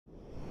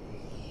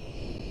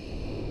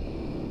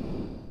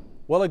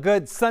Well, a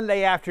good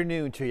Sunday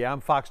afternoon to you.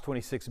 I'm Fox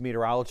 26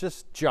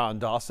 meteorologist John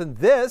Dawson.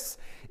 This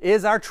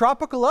is our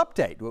tropical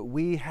update.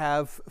 We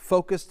have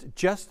focused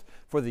just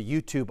for the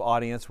YouTube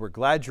audience. We're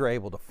glad you're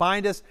able to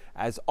find us.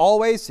 As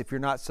always, if you're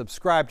not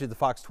subscribed to the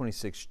Fox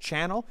 26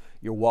 channel,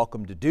 you're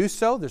welcome to do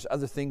so. There's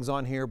other things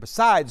on here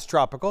besides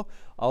tropical,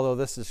 although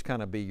this is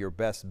kind of be your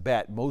best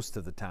bet most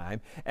of the time.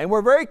 And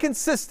we're very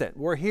consistent.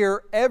 We're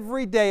here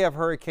every day of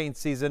hurricane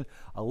season,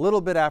 a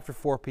little bit after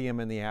 4 p.m.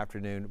 in the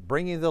afternoon,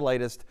 bringing you the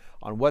latest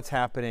on what's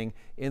happening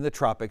in the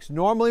tropics.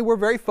 Normally, we're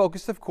very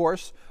focused, of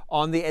course,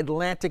 on the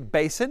Atlantic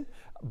basin.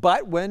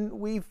 But when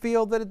we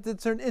feel that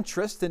it's an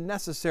interest and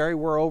necessary,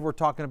 we're over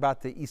talking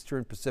about the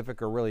Eastern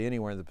Pacific or really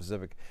anywhere in the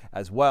Pacific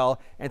as well.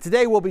 And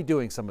today we'll be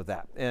doing some of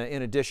that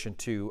in addition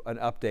to an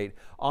update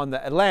on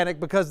the Atlantic,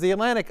 because the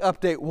Atlantic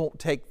update won't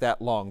take that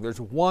long.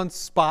 There's one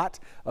spot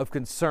of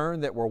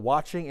concern that we're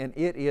watching, and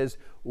it is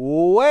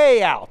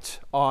way out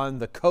on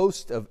the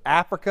coast of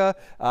Africa.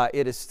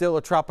 It is still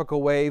a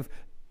tropical wave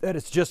that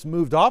has just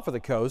moved off of the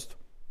coast.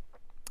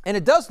 And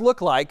it does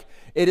look like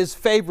it is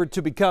favored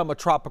to become a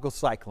tropical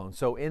cyclone.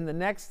 So in the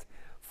next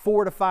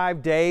 4 to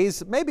 5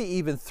 days, maybe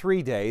even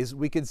 3 days,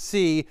 we could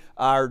see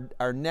our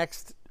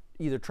next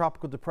either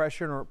tropical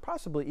depression or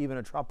possibly even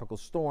a tropical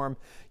storm.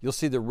 You'll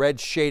see the red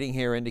shading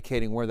here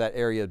indicating where that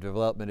area of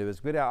development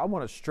is. But I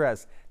want to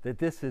stress that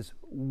this is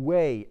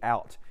way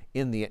out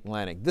in the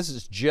Atlantic. This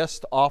is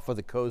just off of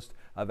the coast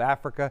of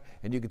Africa,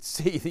 and you can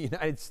see the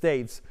United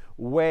States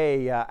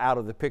way out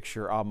of the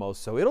picture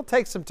almost. So it'll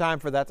take some time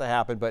for that to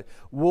happen, but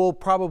we'll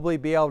probably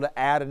be able to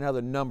add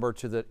another number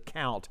to the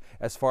count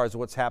as far as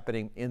what's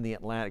happening in the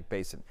Atlantic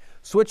basin.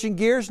 Switching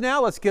gears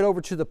now, let's get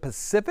over to the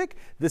Pacific.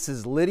 This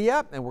is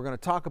Lidia, and we're going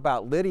to talk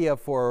about Lidia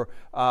for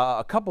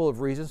a couple of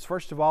reasons.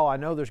 First of all, I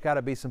know there's got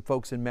to be some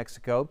folks in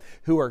Mexico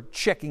who are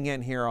checking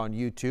in here on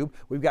YouTube.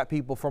 We've got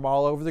people from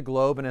all over the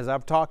globe, and as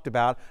I've talked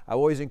about, I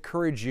always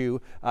encourage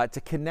you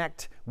to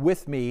connect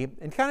with me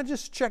and kind of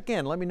just check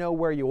in. Let me know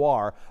where you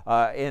are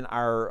in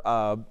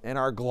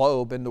our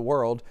globe, in the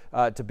world,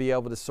 to be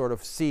able to sort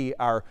of see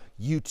our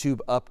YouTube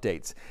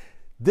updates.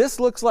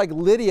 This looks like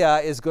Lidia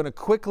is going to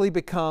quickly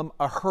become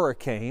a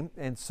hurricane,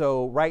 and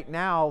so right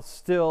now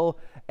still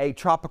a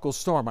tropical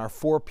storm. Our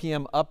 4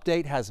 p.m.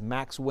 update has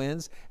max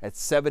winds at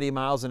 70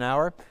 miles an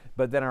hour,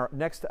 but then our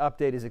next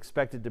update is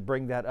expected to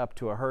bring that up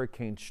to a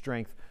hurricane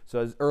strength, so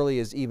as early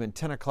as even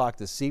 10 o'clock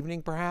this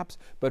evening perhaps,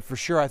 but for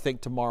sure I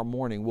think tomorrow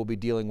morning we'll be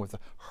dealing with a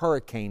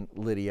Hurricane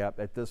Lidia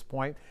at this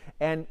point,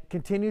 and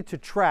continue to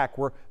track.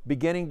 We're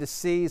beginning to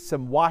see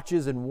some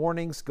watches and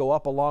warnings go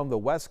up along the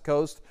west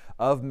coast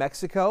of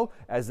Mexico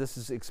as this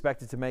is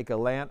expected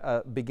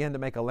to begin to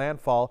make a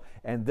landfall,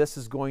 and this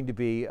is going to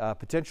be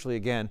potentially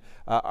again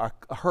a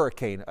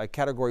hurricane, a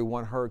Category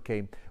 1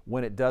 hurricane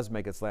when it does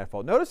make its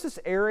landfall. Notice this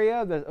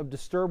area of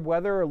disturbed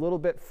weather a little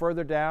bit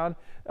further down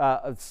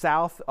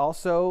south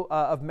also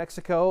of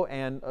Mexico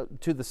and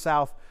to the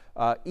south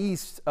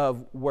east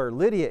of where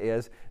Lidia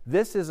is.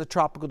 This is a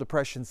tropical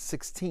depression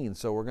 16,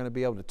 so we're going to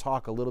be able to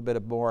talk a little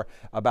bit more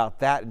about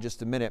that in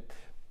just a minute.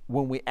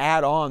 When we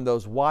add on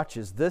those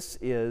watches, this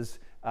is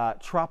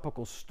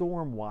tropical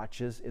storm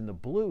watches in the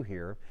blue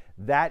here.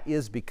 That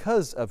is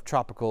because of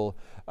tropical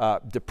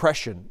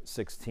depression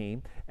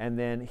 16. And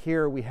then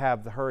here we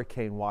have the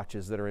hurricane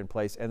watches that are in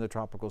place and the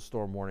tropical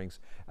storm warnings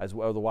as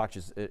well, the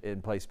watches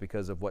in place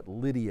because of what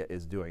Lidia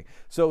is doing.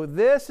 So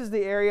this is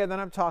the area that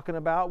I'm talking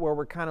about where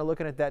we're kind of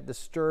looking at that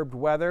disturbed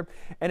weather,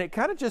 and it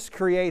kind of just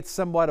creates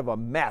somewhat of a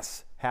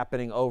mess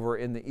happening over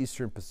in the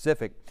Eastern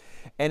Pacific.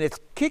 And it's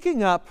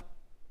kicking up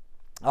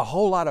a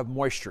whole lot of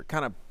moisture,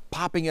 kind of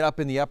popping it up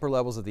in the upper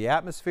levels of the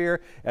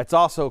atmosphere. It's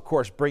also, of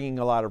course, bringing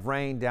a lot of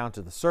rain down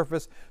to the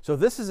surface. So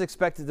this is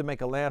expected to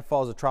make a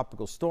landfall as a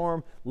tropical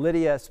storm.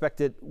 Lidia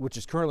expected, which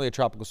is currently a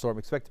tropical storm,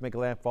 expected to make a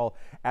landfall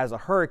as a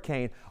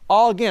hurricane.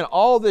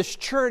 All this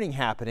churning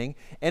happening,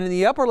 and in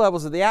the upper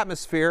levels of the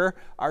atmosphere,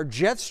 our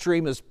jet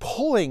stream is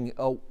pulling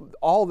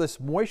all this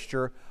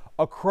moisture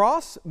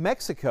across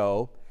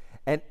Mexico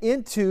and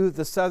into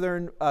the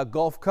southern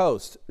Gulf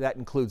Coast. That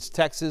includes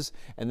Texas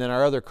and then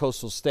our other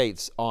coastal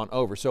states on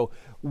over. So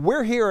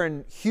we're here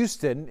in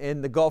Houston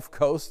in the Gulf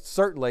Coast,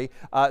 certainly.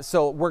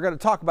 So we're going to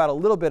talk about a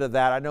little bit of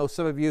that. I know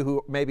some of you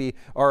who maybe,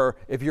 or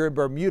if you're in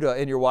Bermuda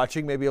and you're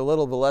watching, maybe a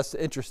little bit less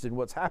interested in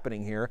what's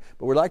happening here.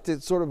 But we'd like to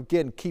sort of,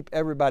 again, keep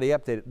everybody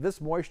updated. This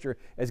moisture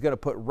is going to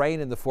put rain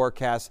in the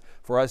forecast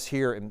for us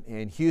here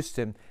in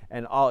Houston.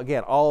 And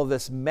all of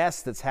this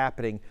mess that's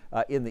happening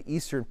in the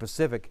Eastern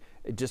Pacific,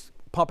 just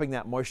pumping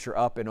that moisture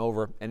up and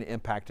over and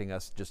impacting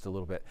us just a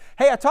little bit.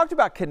 Hey, I talked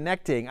about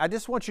connecting. I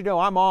just want you to know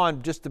I'm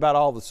on just about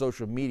all the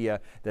social media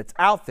that's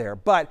out there,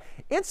 but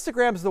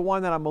Instagram's the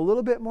one that I'm a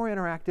little bit more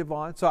interactive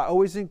on. So I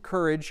always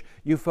encourage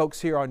you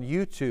folks here on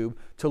YouTube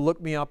to look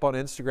me up on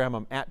Instagram.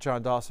 I'm at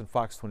John Dawson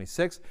Fox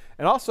 26.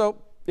 And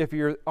also, if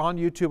you're on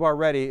YouTube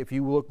already, if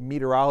you look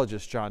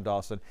meteorologist John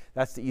Dawson,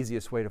 that's the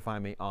easiest way to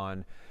find me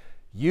on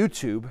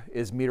YouTube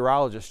is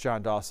meteorologist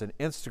John Dawson.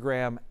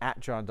 Instagram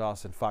at John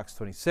Dawson Fox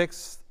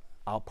 26.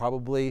 I'll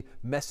probably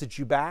message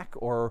you back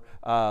or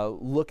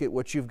look at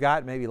what you've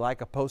got, maybe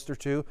like a post or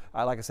two.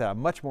 Like I said, I'm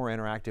much more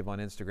interactive on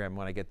Instagram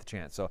when I get the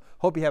chance. So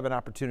hope you have an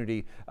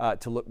opportunity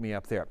to look me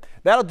up there.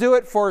 That'll do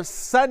it for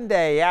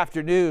Sunday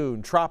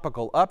afternoon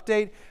Tropical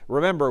Update.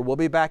 Remember, we'll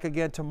be back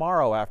again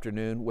tomorrow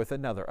afternoon with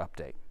another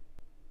update.